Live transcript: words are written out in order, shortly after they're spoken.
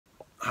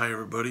Hi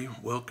everybody,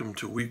 welcome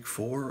to week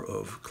 4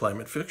 of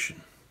Climate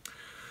Fiction.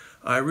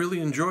 I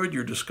really enjoyed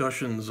your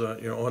discussions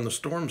on the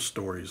storm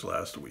stories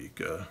last week.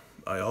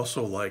 I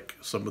also like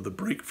some of the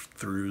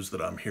breakthroughs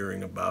that I'm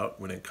hearing about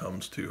when it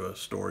comes to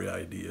story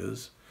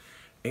ideas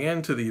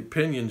and to the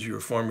opinions you're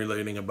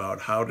formulating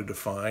about how to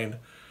define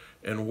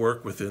and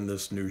work within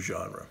this new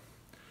genre.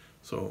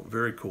 So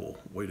very cool,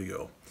 way to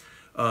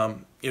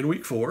go. In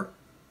week 4,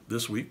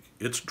 this week,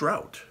 it's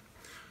drought.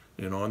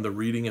 On the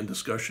reading and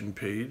discussion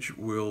page,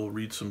 we'll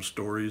read some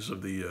stories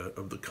of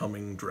the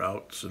coming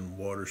droughts and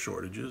water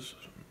shortages.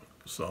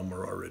 Some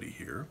are already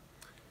here.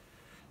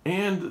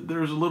 And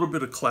there's a little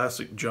bit of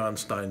classic John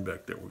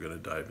Steinbeck that we're going to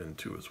dive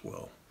into as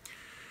well.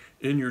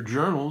 In your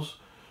journals,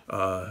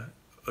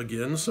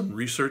 again, some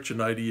research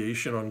and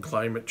ideation on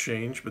climate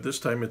change, but this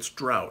time it's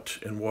drought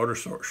and water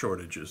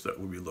shortages that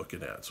we'll be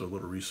looking at. So a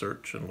little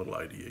research and a little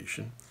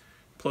ideation.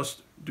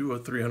 Plus, do a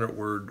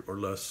 300-word or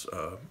less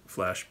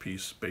flash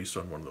piece based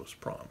on one of those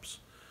prompts.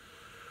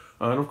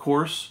 And of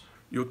course,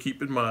 you'll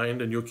keep in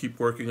mind and you'll keep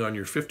working on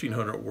your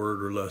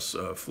 1,500-word or less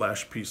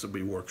flash piece that will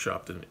be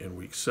workshopped in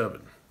week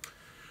 7.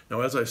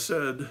 Now, as I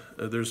said,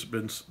 there have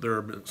been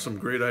some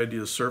great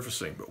ideas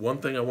surfacing, but one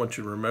thing I want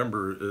you to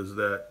remember is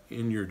that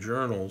in your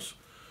journals,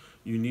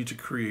 you need to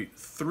create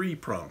 3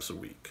 prompts a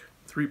week.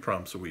 3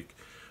 prompts a week.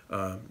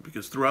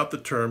 Because throughout the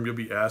term, you'll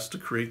be asked to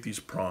create these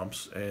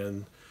prompts,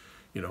 and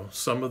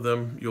some of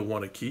them you'll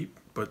want to keep,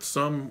 but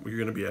some you're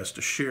going to be asked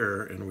to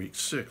share in week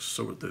 6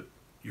 so that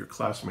your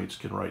classmates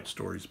can write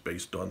stories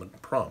based on the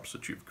prompts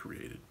that you've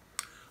created.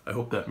 I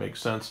hope that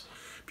makes sense.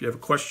 If you have a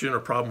question or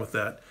problem with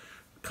that,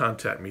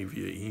 contact me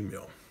via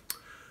email.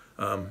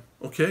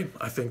 Okay,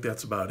 I think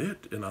that's about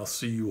it, and I'll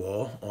see you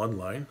all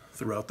online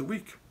throughout the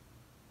week.